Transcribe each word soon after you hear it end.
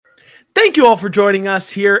Thank you all for joining us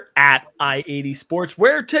here at I-80 Sports,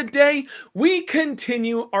 where today we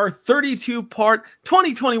continue our 32-part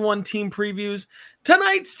 2021 team previews.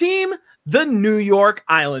 Tonight's team, the New York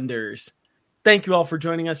Islanders. Thank you all for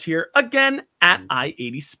joining us here again at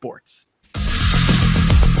I-80 Sports.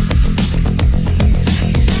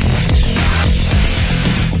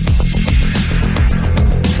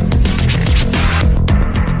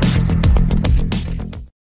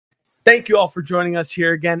 Thank you all for joining us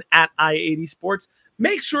here again at I-80 Sports.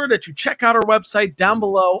 Make sure that you check out our website down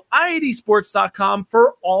below, i80sports.com,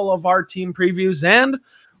 for all of our team previews. And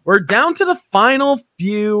we're down to the final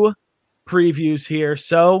few previews here.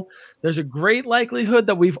 So there's a great likelihood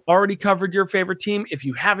that we've already covered your favorite team. If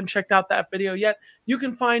you haven't checked out that video yet, you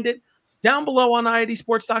can find it down below on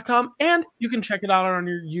i80sports.com, and you can check it out on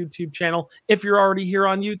your YouTube channel. If you're already here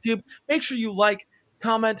on YouTube, make sure you like,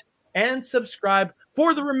 comment, and subscribe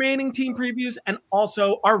for the remaining team previews and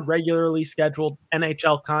also our regularly scheduled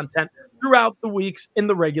NHL content throughout the weeks in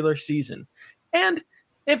the regular season. And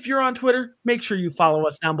if you're on Twitter, make sure you follow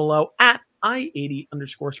us down below at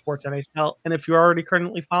I80_sportsNHL. And if you're already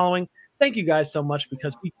currently following, thank you guys so much,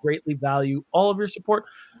 because we greatly value all of your support.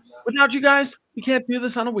 Without you guys, we can't do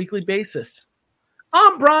this on a weekly basis.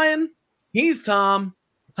 I'm Brian. He's Tom.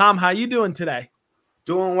 Tom, how you doing today?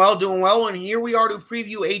 Doing well. And here we are to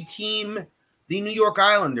preview a team, the New York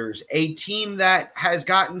Islanders, a team that has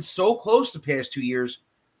gotten so close the past 2 years,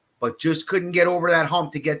 but just couldn't get over that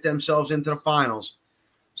hump to get themselves into the finals.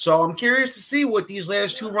 So I'm curious to see what these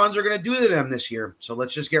last two runs are going to do to them this year. So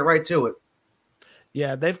let's just get right to it.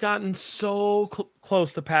 Yeah, they've gotten so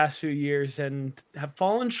close the past few years and have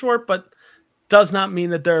fallen short, but does not mean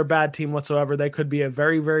that they're a bad team whatsoever. They could be a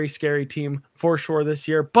very, very scary team for sure this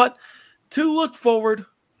year. But to look forward,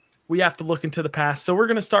 we have to look into the past. So we're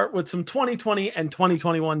going to start with some 2020 and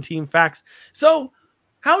 2021 team facts. So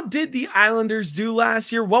how did the Islanders do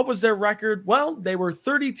last year? What was their record? Well, they were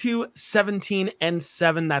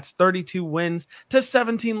 32-17-7. That's 32 wins to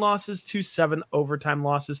 17 losses to 7 overtime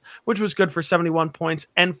losses, which was good for 71 points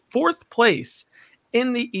and fourth place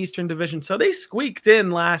in the Eastern Division. So they squeaked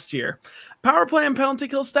in last year. Power play and penalty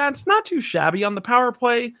kill stats, not too shabby. On the power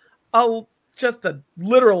play, just a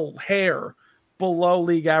literal hair below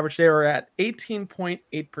league average. They were at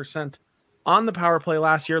 18.8% on the power play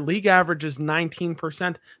last year. League average is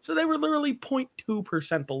 19%, so they were literally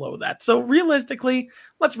 0.2% below that. So realistically,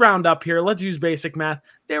 let's round up here. Let's use basic math.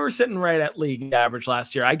 They were sitting right at league average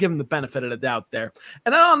last year. I give them the benefit of the doubt there.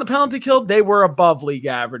 And then on the penalty kill, they were above league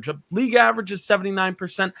average. League average is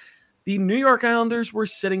 79%. The New York Islanders were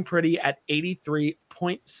sitting pretty at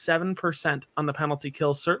 83.7% on the penalty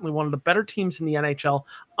kill. Certainly one of the better teams in the NHL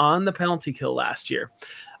on the penalty kill last year.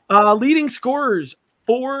 Leading scorers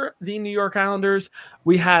for the New York Islanders,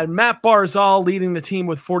 we had Matt Barzal leading the team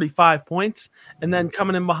with 45 points. And then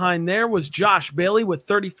coming in behind there was Josh Bailey with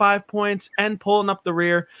 35 points. And pulling up the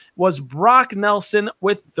rear was Brock Nelson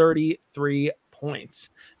with 33 points.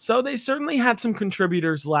 So they certainly had some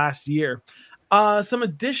contributors last year. Some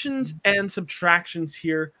additions and subtractions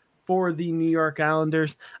here for the New York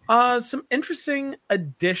Islanders. Some interesting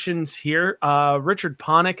additions here. Richard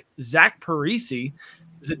Panik, Zach Parise,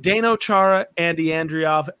 Zdeno Chara, Andy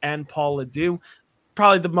Andreov, and Paul Ledoux.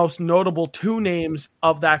 Probably the most notable two names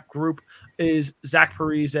of that group is Zach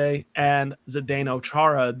Parise and Zdeno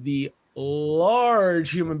Chara, the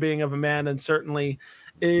large human being of a man, and certainly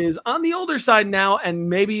is on the older side now and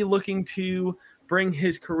maybe looking to bring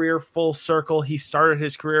his career full circle. He started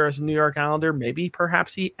his career as a New York Islander. Maybe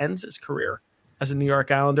perhaps he ends his career as a New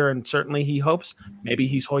York Islander, and certainly he hopes maybe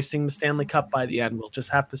he's hoisting the Stanley Cup by the end. We'll just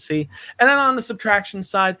have to see. And then on the subtraction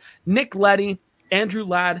side, Nick Leddy, Andrew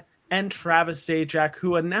Ladd, and Travis Zajac,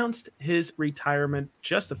 who announced his retirement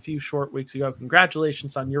just a few short weeks ago.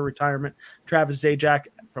 Congratulations on your retirement, Travis Zajac,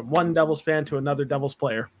 from one Devils fan to another Devils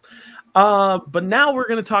player. But now we're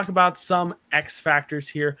going to talk about some X factors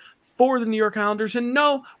here for the New York Islanders. And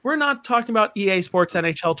no, we're not talking about EA Sports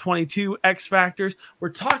NHL 22 X Factors. We're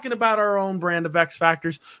talking about our own brand of X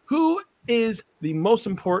Factors. Who is the most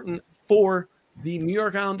important for the New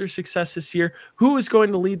York Islanders' success this year? Who is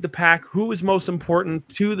going to lead the pack? Who is most important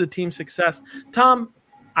to the team's success? Tom,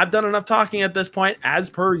 I've done enough talking at this point, as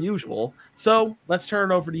per usual. So let's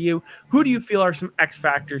turn it over to you. Who do you feel are some X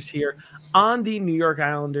Factors here on the New York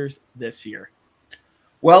Islanders this year?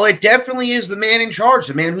 Well, it definitely is the man in charge,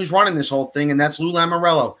 the man who's running this whole thing, and that's Lou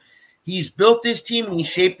Lamoriello. He's built this team, and he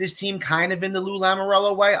shaped this team kind of in the Lou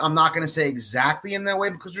Lamoriello way. I'm not going to say exactly in that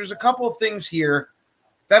way, because there's a couple of things here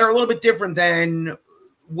that are a little bit different than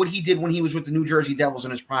what he did when he was with the New Jersey Devils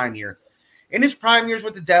in his prime year. in his prime years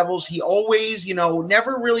with the Devils, he always,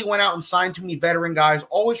 never really went out and signed too many veteran guys,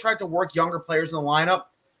 always tried to work younger players in the lineup.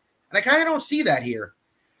 And I kind of don't see that here.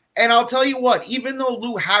 And I'll tell you what, even though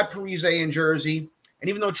Lou had Parise in Jersey, and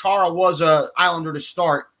even though Chara was an Islander to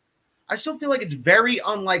start, I still feel like it's very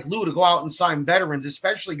unlike Lou to go out and sign veterans,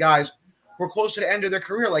 especially guys who are close to the end of their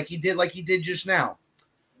career like he did just now.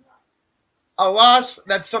 A loss,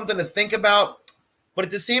 that's something to think about. But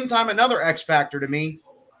at the same time, another X factor to me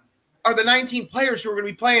are the 19 players who are going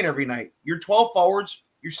to be playing every night. Your 12 forwards,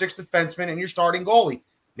 your 6 defensemen, and your starting goalie.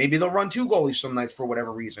 Maybe they'll run 2 goalies some nights for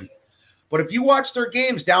whatever reason. But if you watch their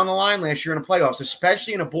games down the line last year in the playoffs,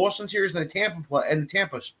 especially in a Boston series and the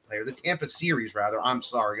Tampa series, rather. I'm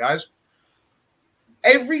sorry, guys.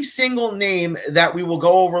 Every single name that we will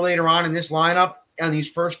go over later on in this lineup, on these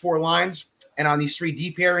first 4 lines, and on these 3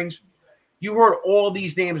 deep pairings, you heard all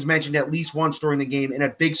these names mentioned at least once during the game in a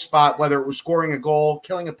big spot, whether it was scoring a goal,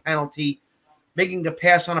 killing a penalty, making a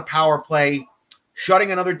pass on a power play,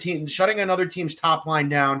 shutting another team's top line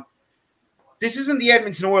down. This isn't the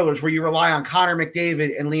Edmonton Oilers where you rely on Connor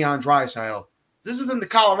McDavid and Leon Draisaitl. This isn't the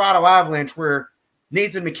Colorado Avalanche where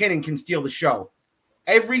Nathan McKinnon can steal the show.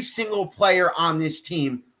 Every single player on this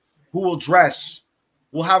team who will dress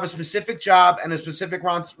will have a specific job and a specific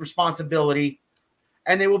responsibility,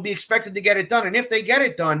 and they will be expected to get it done. And if they get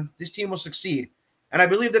it done, this team will succeed. And I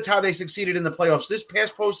believe that's how they succeeded in the playoffs this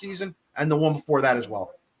past postseason and the one before that as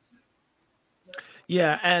well.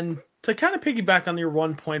 Yeah, and to kind of piggyback on your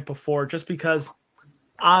one point before, just because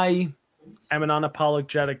I am an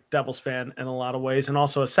unapologetic Devils fan in a lot of ways and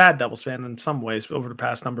also a sad Devils fan in some ways over the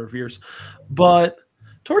past number of years. But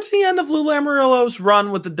towards the end of Lou Lamoriello's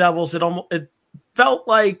run with the Devils, it felt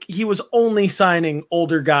like he was only signing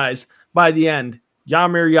older guys by the end.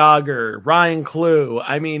 Jaromir Jagr, Ryan Klugh.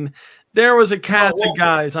 I mean, there was a cast of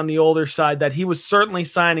guys on the older side that he was certainly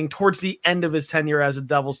signing towards the end of his tenure as a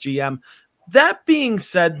Devils GM. That being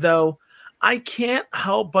said, though, I can't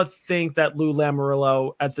help but think that Lou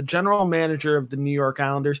Lamoriello, as the general manager of the New York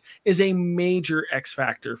Islanders, is a major X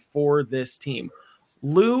factor for this team.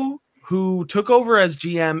 Lou, who took over as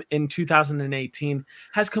GM in 2018,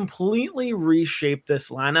 has completely reshaped this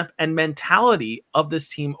lineup and mentality of this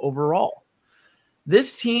team overall.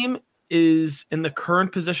 This team is in the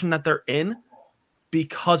current position that they're in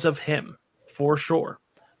because of him, for sure.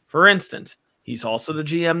 For instance, he's also the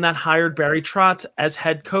GM that hired Barry Trotz as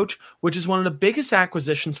head coach, which is one of the biggest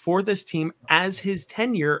acquisitions for this team as his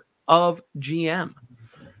tenure of GM.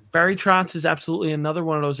 Barry Trotz is absolutely another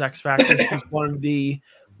one of those X factors. He's one of the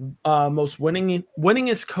most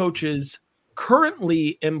winningest coaches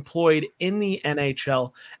currently employed in the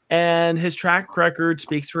NHL, and his track record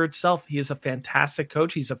speaks for itself. He is a fantastic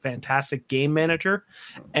coach. He's a fantastic game manager,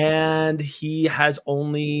 and he has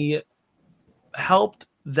only helped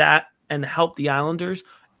the Islanders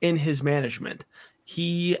in his management.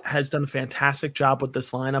 He has done a fantastic job with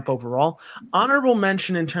this lineup overall. Honorable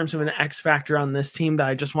mention in terms of an X factor on this team that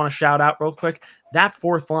I just want to shout out real quick, that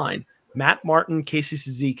 4th line. Matt Martin, Casey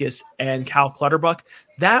Cizikas, and Cal Clutterbuck,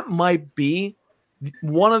 that might be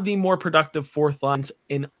one of the more productive 4th lines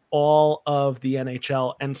in all of the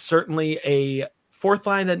NHL, and certainly a 4th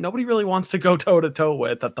line that nobody really wants to go toe-to-toe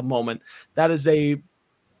with at the moment. That is a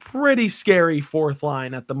pretty scary 4th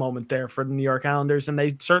line at the moment there for the New York Islanders, and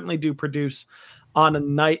they certainly do produce on a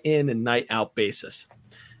night in and night out basis.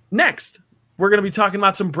 Next, we're going to be talking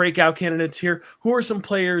about some breakout candidates here. Who are some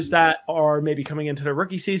players that are maybe coming into their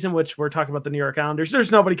rookie season, which we're talking about the New York Islanders.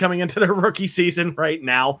 There's nobody coming into their rookie season right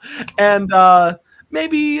now. And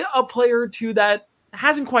maybe a player or two that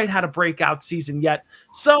hasn't quite had a breakout season yet.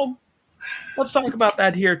 So let's talk about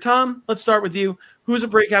that here. Tom, let's start with you. Who's a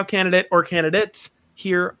breakout candidate or candidates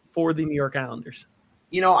here for the New York Islanders?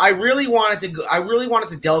 I really wanted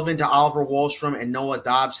to delve into Oliver Wahlstrom and Noah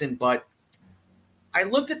Dobson, but I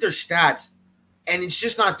looked at their stats, and it's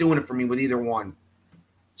just not doing it for me with either one.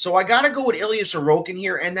 So I got to go with Ilya Sorokin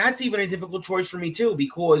here, and that's even a difficult choice for me too,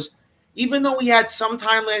 because even though we had some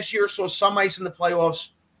time last year, so some ice in the playoffs,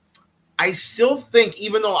 I still think,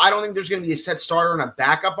 even though I don't think there's going to be a set starter and a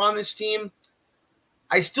backup on this team,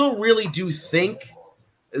 I still really do think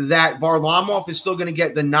that Varlamov is still going to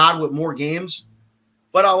get the nod with more games.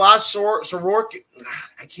 But Sorokin,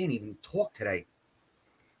 I can't even talk today.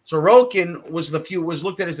 Sorokin was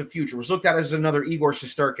looked at as the future, was looked at as another Igor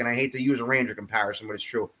Shesterkin. I hate to use a Ranger comparison, but it's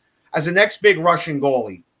true. As the next big Russian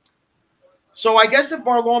goalie. So I guess if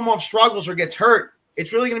Varlamov struggles or gets hurt,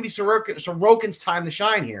 it's really going to be Sorokin's time to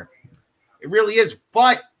shine here. It really is.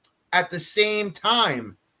 But at the same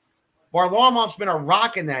time, Varlamov's been a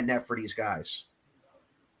rock in that net for these guys.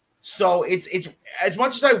 So it's as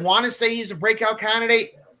much as I want to say he's a breakout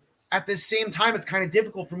candidate, at the same time, it's kind of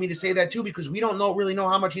difficult for me to say that too because we don't really know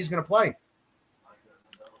how much he's going to play.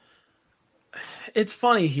 It's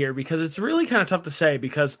funny here because it's really kind of tough to say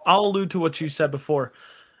because I'll allude to what you said before.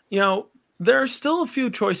 There are still a few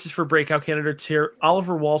choices for breakout candidates here.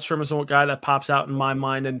 Oliver Wahlstrom is a guy that pops out in my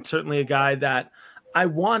mind and certainly a guy that I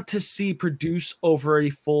want to see produce over a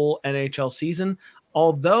full NHL season.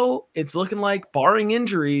 Although it's looking like, barring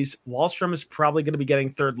injuries, Wahlstrom is probably going to be getting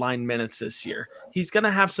third-line minutes this year. He's going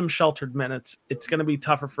to have some sheltered minutes. It's going to be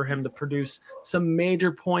tougher for him to produce some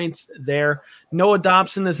major points there. Noah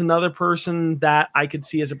Dobson is another person that I could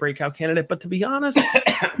see as a breakout candidate. But to be honest,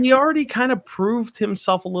 he already kind of proved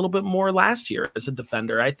himself a little bit more last year as a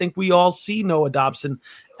defender. I think we all see Noah Dobson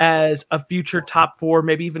as a future top 4,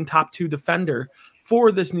 maybe even top 2 defender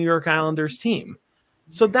for this New York Islanders team.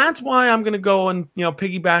 So that's why I'm going to go and,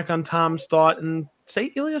 piggyback on Tom's thought and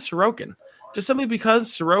say Ilya Sorokin, just simply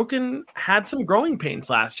because Sorokin had some growing pains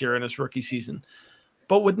last year in his rookie season.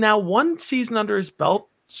 But with now one season under his belt,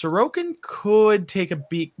 Sorokin could take a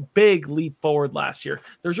big leap forward last year.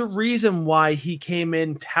 There's a reason why he came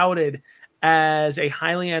in touted as a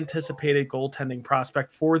highly anticipated goaltending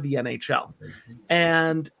prospect for the NHL.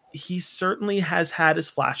 And he certainly has had his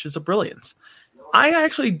flashes of brilliance. I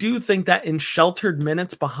actually do think that in sheltered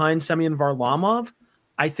minutes behind Semyon Varlamov,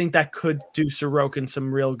 I think that could do Sorokin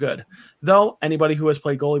some real good. Though anybody who has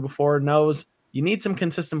played goalie before knows you need some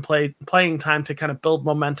consistent playing time to kind of build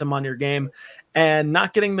momentum on your game, and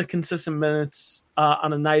not getting the consistent minutes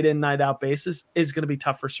on a night in, night out basis is going to be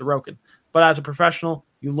tough for Sorokin. But as a professional,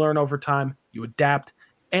 you learn over time, you adapt,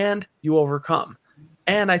 and you overcome.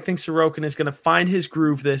 And I think Sorokin is going to find his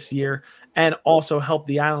groove this year and also help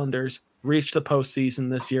the Islanders reach the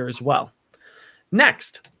postseason this year as well.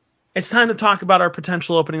 Next, it's time to talk about our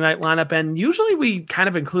potential opening night lineup. And usually we kind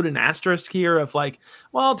of include an asterisk here of like,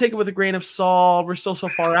 well, take it with a grain of salt. We're still so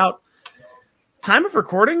far out. Time of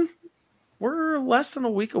recording, we're less than a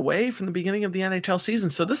week away from the beginning of the NHL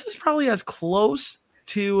season. So this is probably as close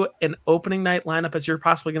to an opening night lineup as you're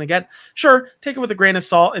possibly going to get. Sure, take it with a grain of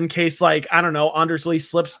salt in case, like, I don't know, Anders Lee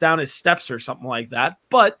slips down his steps or something like that.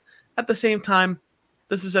 But at the same time,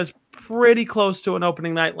 this is as pretty close to an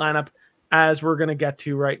opening night lineup as we're going to get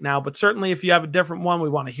to right now. But certainly if you have a different one, we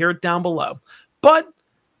want to hear it down below. But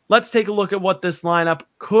let's take a look at what this lineup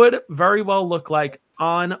could very well look like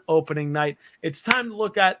on opening night. It's time to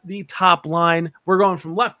look at the top line. We're going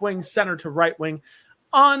from left wing, center to right wing.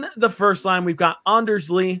 On the first line, we've got Anders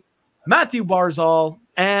Lee, Matthew Barzal,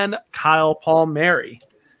 and Kyle Palmieri.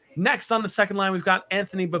 Next on the second line, we've got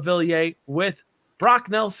Anthony Beauvillier with Brock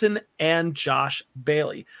Nelson and Josh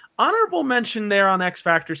Bailey. Honorable mention there on X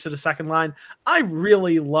Factors to the second line. I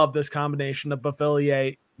really love this combination of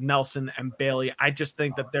Beauvillier, Nelson, and Bailey. I just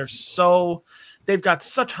think that they've got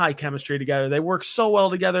such high chemistry together. They work so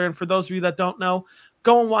well together. And for those of you that don't know,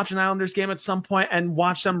 go and watch an Islanders game at some point and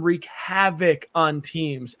watch them wreak havoc on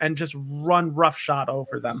teams and just run roughshod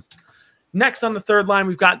over them. Next on the third line,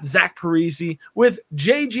 we've got Zach Parise with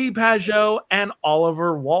JG Pajot and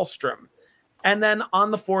Oliver Wahlstrom. And then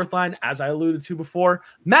on the fourth line, as I alluded to before,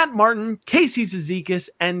 Matt Martin, Casey Zizekas,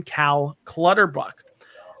 and Cal Clutterbuck.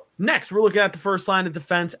 Next, we're looking at the first line of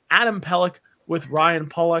defense, Adam Pelech with Ryan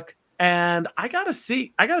Pulock. And I gotta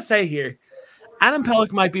say here, Adam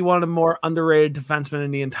Pelech might be one of the more underrated defensemen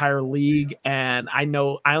in the entire league. And I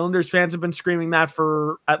know Islanders fans have been screaming that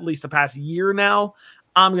for at least the past year now.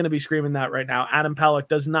 I'm going to be screaming that right now. Adam Pelech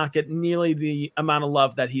does not get nearly the amount of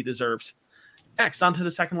love that he deserves. Next, onto the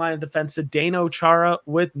second line of defense, Zdeno Chara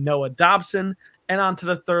with Noah Dobson. And onto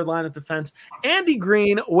the third line of defense, Andy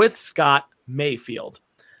Green with Scott Mayfield.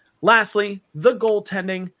 Lastly, the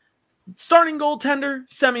goaltending. Starting goaltender,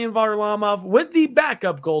 Semyon Varlamov with the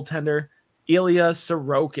backup goaltender, Ilya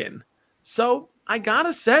Sorokin. So I got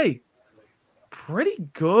to say, pretty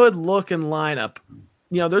good looking lineup.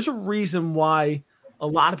 There's a reason why a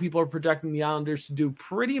lot of people are projecting the Islanders to do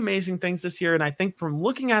pretty amazing things this year. And I think from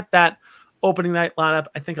looking at that opening night lineup,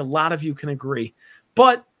 I think a lot of you can agree.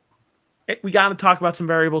 But we got to talk about some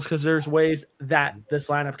variables because there's ways that this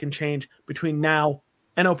lineup can change between now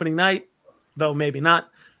and opening night, though maybe not.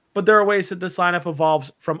 But there are ways that this lineup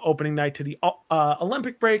evolves from opening night to the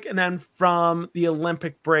Olympic break, and then from the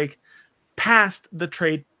Olympic break past the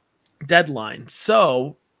trade deadline.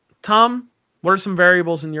 So, Tom, what are some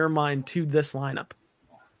variables in your mind to this lineup?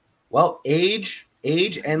 Well, age,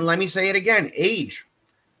 and let me say it again, age.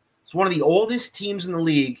 It's one of the oldest teams in the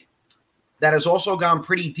league that has also gone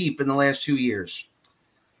pretty deep in the last 2 years.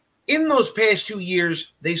 In those past 2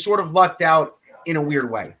 years, they sort of lucked out in a weird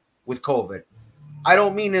way with COVID. I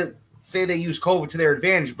don't mean to say they used COVID to their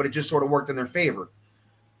advantage, but it just sort of worked in their favor.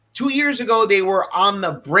 2 years ago, they were on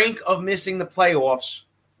the brink of missing the playoffs.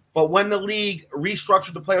 But when the league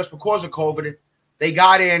restructured the playoffs because of COVID, they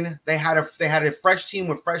got in. They had a fresh team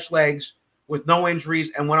with fresh legs, with no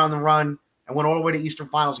injuries, and went on the run and went all the way to Eastern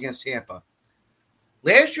Finals against Tampa.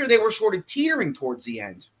 Last year, they were sort of teetering towards the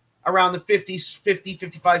end, around the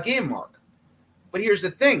 55 game mark. But here's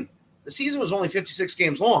the thing. The season was only 56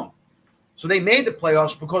 games long. So they made the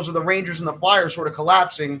playoffs because of the Rangers and the Flyers sort of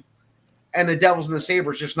collapsing and the Devils and the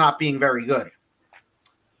Sabres just not being very good.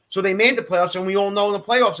 So they made the playoffs, and we all know in the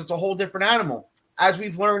playoffs it's a whole different animal, as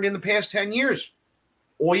we've learned in the past 10 years.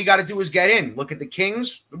 All you got to do is get in. Look at the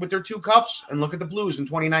Kings with their 2 cups, and look at the Blues in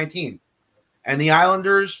 2019. And the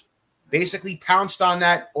Islanders basically pounced on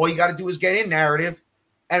that all you got to do is get in narrative,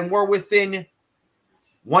 and we're within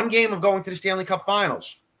 1 game of going to the Stanley Cup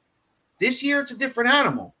Finals. This year, it's a different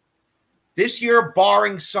animal. This year,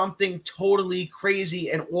 barring something totally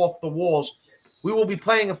crazy and off the walls, we will be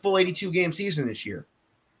playing a full 82-game season this year.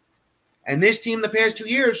 And this team the past 2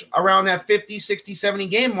 years, around that 50, 60, 70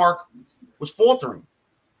 game mark, was faltering.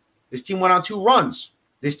 This team went on 2 runs.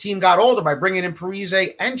 This team got older by bringing in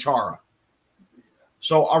Parise and Chara.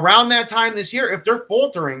 So around that time this year, if they're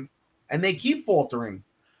faltering and they keep faltering,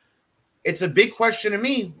 it's a big question to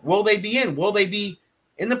me. Will they be in? Will they be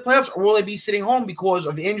in the playoffs, or will they be sitting home because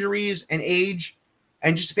of injuries and age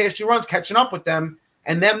and just the past 2 runs catching up with them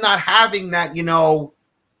and them not having that,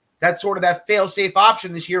 that sort of that fail-safe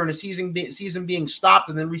option this year and a season being stopped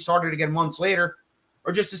and then restarted again months later,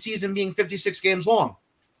 or just a season being 56 games long?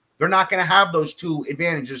 They're not going to have those 2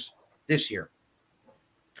 advantages this year.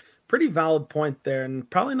 Pretty valid point there, and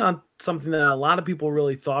probably not something that a lot of people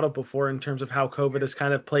really thought of before in terms of how COVID has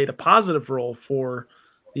kind of played a positive role for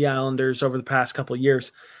the Islanders over the past couple of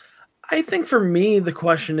years. I think for me, the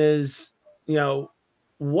question is,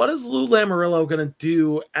 what is Lou Lamoriello going to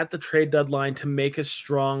do at the trade deadline to make a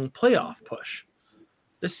strong playoff push?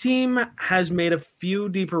 This team has made a few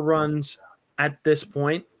deeper runs at this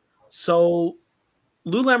point, so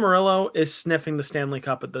Lou Lamoriello is sniffing the Stanley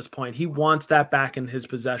Cup at this point. He wants that back in his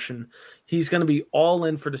possession. He's going to be all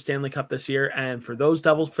in for the Stanley Cup this year, and for those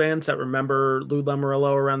Devils fans that remember Lou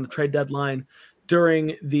Lamoriello around the trade deadline,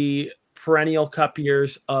 during the perennial cup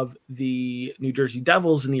years of the New Jersey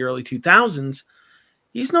Devils in the early 2000s,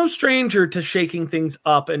 he's no stranger to shaking things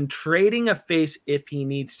up and trading a face if he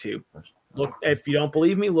needs to. Look, if you don't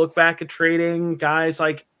believe me, look back at trading guys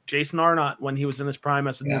like Jason Arnott when he was in his prime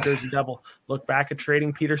as a New Jersey Devil. Look back at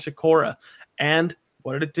trading Peter Sikora. And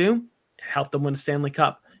what did it do? It helped them win a Stanley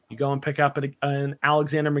Cup. You go and pick up an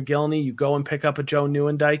Alexander McGillney. You go and pick up a Joe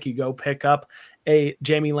Nieuwendyk. You go pick up a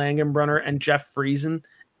Jamie Langenbrunner and Jeff Friesen.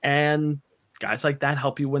 And guys like that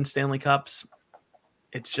help you win Stanley Cups.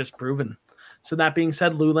 It's just proven. So that being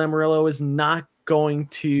said, Lou Lamoriello is not going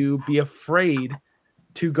to be afraid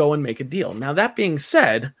to go and make a deal. Now, that being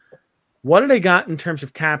said, what do they got in terms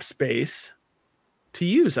of cap space to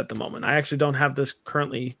use at the moment? I actually don't have this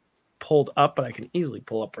currently pulled up, but I can easily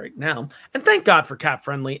pull up right now. And thank God for Cap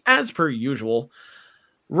Friendly, as per usual.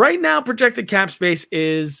 Right now, projected cap space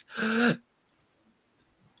is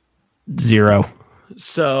 0.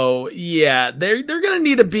 So, yeah, they're going to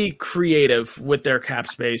need to be creative with their cap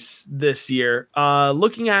space this year.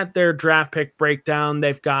 Looking at their draft pick breakdown,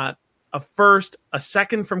 they've got a first, a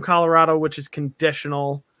second from Colorado, which is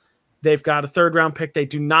conditional. They've got a 3rd round pick. They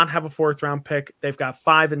do not have a 4th round pick. They've got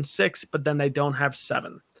 5 and 6, but then they don't have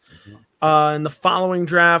 7. In the following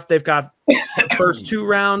draft, they've got the first 2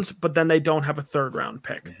 rounds, but then they don't have a 3rd round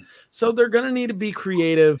pick. So they're going to need to be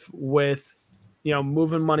creative with,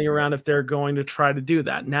 moving money around if they're going to try to do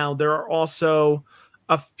that. Now, there are also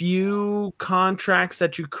a few contracts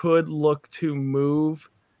that you could look to move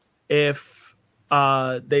if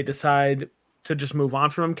they decide to just move on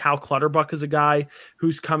from him. Cal Clutterbuck is a guy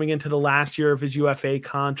who's coming into the last year of his UFA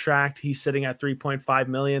contract. He's sitting at $3.5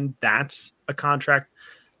 million. That's a contract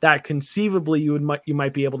that conceivably you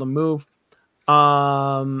might be able to move.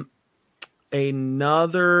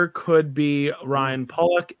 Another could be Ryan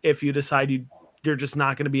Pulock if you decide you're just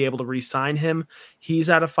not going to be able to re-sign him. He's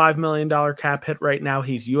at a $5 million cap hit right now.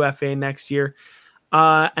 He's UFA next year.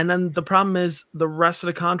 And then the problem is the rest of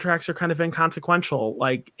the contracts are kind of inconsequential.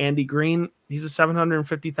 Like Andy Green, he's a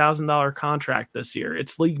 $750,000 contract this year.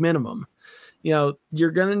 It's league minimum.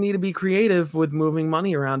 You're going to need to be creative with moving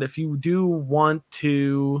money around if you do want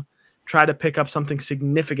to try to pick up something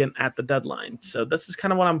significant at the deadline. So this is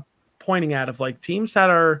kind of what I'm pointing at, of like teams that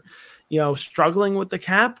are, struggling with the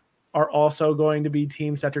cap are also going to be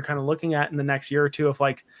teams that you're kind of looking at in the next year or two of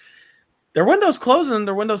like, their window's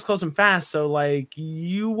closing fast. So like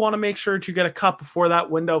you want to make sure that you get a cup before that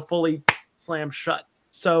window fully slams shut.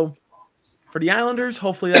 So For the Islanders,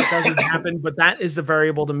 hopefully that doesn't happen, but that is the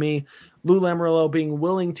variable to me. Lou Lamoriello being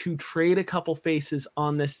willing to trade a couple faces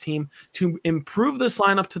on this team to improve this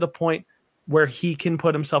lineup to the point where he can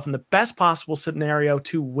put himself in the best possible scenario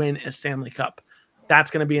to win a Stanley Cup.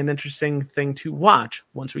 That's going to be an interesting thing to watch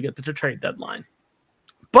once we get to the trade deadline.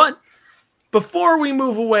 But before we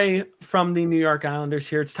move away from the New York Islanders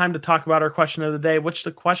here, it's time to talk about our question of the day, which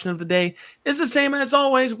the question of the day is the same as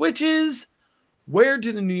always, which is, where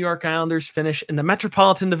do the New York Islanders finish in the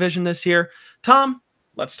Metropolitan Division this year? Tom,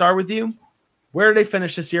 let's start with you. Where do they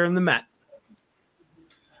finish this year in the Met?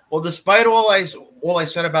 Well, despite all I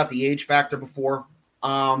said about the age factor before,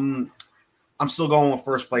 I'm still going with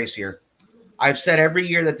first place here. I've said every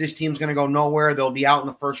year that this team's going to go nowhere. They'll be out in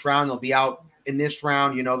the first round. They'll be out in this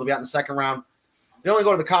round. They'll be out in the second round. They only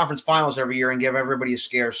go to the conference finals every year and give everybody a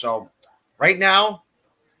scare. So right now,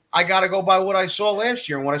 I got to go by what I saw last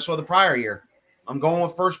year and what I saw the prior year. I'm going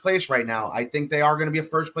with first place right now. I think they are going to be a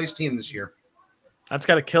first place team this year. That's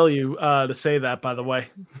got to kill you to say that, by the way.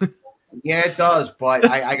 Yeah, it does. But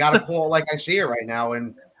I got to call it like I see it right now.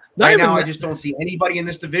 And right now, I just don't see anybody in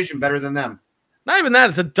this division better than them. Not even that.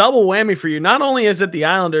 It's a double whammy for you. Not only is it the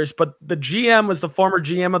Islanders, but the GM was the former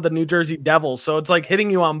GM of the New Jersey Devils. So it's like hitting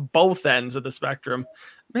you on both ends of the spectrum.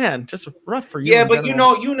 Man, just rough for you. Yeah, but you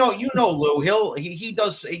know, Lou.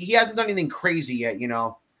 He hasn't done anything crazy yet.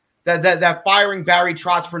 That firing Barry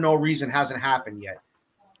Trotz for no reason hasn't happened yet.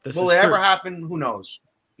 Will it ever happen? Who knows?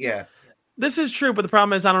 Yeah. This is true, but the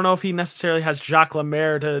problem is I don't know if he necessarily has Jacques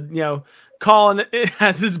Lemaire to, call and it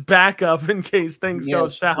has his backup in case things go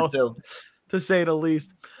south, to say the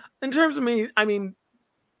least. In terms of me, I mean,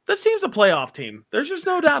 this team's a playoff team. There's just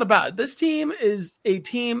no doubt about it. This team is a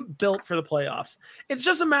team built for the playoffs. It's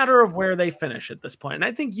just a matter of where they finish at this point. And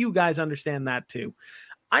I think you guys understand that too.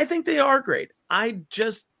 I think they are great. I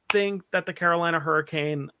just think that the Carolina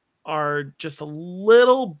Hurricane are just a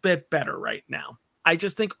little bit better right now. I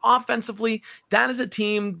just think offensively, that is a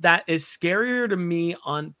team that is scarier to me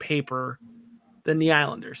on paper than the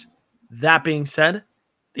Islanders. That being said,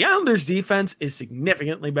 the Islanders' defense is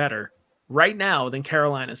significantly better right now than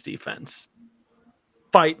Carolina's defense.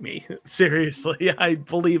 Fight me. Seriously, I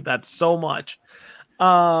believe that so much.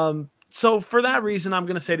 So for that reason, I'm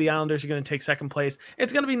going to say the Islanders are going to take second place.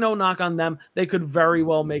 It's going to be no knock on them. They could very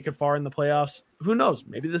well make it far in the playoffs. Who knows?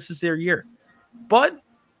 Maybe this is their year. But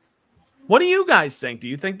what do you guys think? Do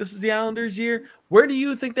you think this is the Islanders' year? Where do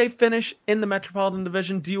you think they finish in the Metropolitan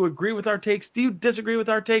Division? Do you agree with our takes? Do you disagree with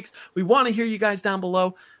our takes? We want to hear you guys down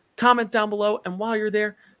below. Comment down below. And while you're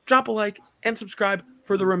there, drop a like and subscribe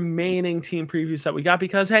for the remaining team previews that we got,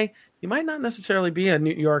 because, hey, you might not necessarily be a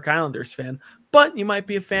New York Islanders fan, but you might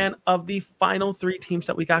be a fan of the final three teams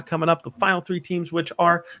that we got coming up. The final three teams, which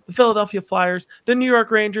are the Philadelphia Flyers, the New York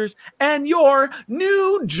Rangers, and your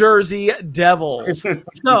New Jersey Devils.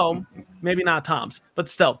 So maybe not Tom's, but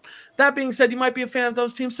still. That being said, you might be a fan of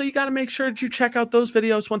those teams, so you got to make sure that you check out those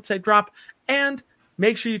videos once they drop, and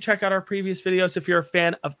make sure you check out our previous videos if you're a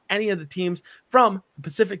fan of any of the teams from the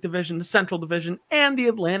Pacific Division, the Central Division, and the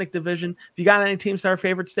Atlantic Division. If you got any teams that are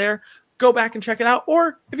favorites there, go back and check it out.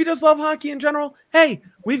 Or if you just love hockey in general, hey,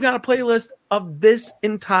 we've got a playlist of this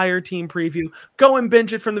entire team preview. Go and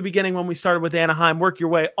binge it from the beginning when we started with Anaheim. Work your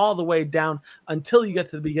way all the way down until you get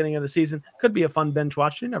to the beginning of the season. Could be a fun binge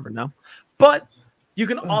watch. You never know. But you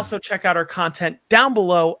can also check out our content down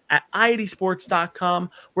below at i80sports.com,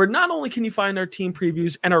 where not only can you find our team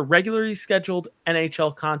previews and our regularly scheduled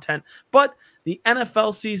NHL content, but the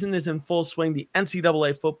NFL season is in full swing. The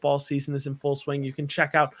NCAA football season is in full swing. You can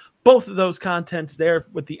check out both of those contents there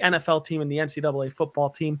with the NFL team and the NCAA football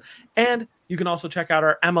team. And you can also check out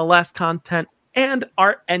our MLS content and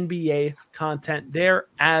our NBA content there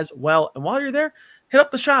as well. And while you're there, hit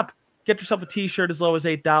up the shop. Get yourself a t-shirt as low as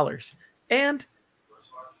 $8. And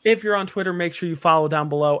if you're on Twitter, make sure you follow down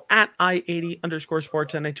below at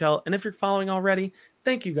i80_sportsNHL. And if you're following already,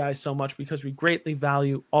 thank you guys so much, because we greatly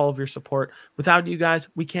value all of your support. Without you guys,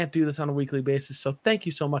 we can't do this on a weekly basis. So thank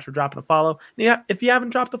you so much for dropping a follow. Yeah, if you haven't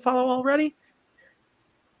dropped a follow already,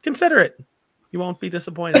 consider it. You won't be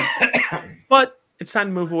disappointed. But it's time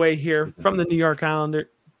to move away here from the New York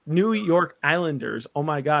Islanders. Oh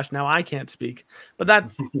my gosh, now I can't speak. But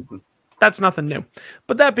that's nothing new.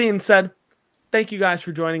 But that being said, thank you guys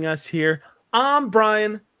for joining us here. I'm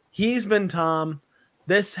Brian. He's been Tom.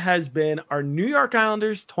 This has been our New York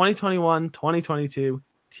Islanders 2021-2022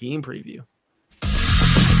 team preview.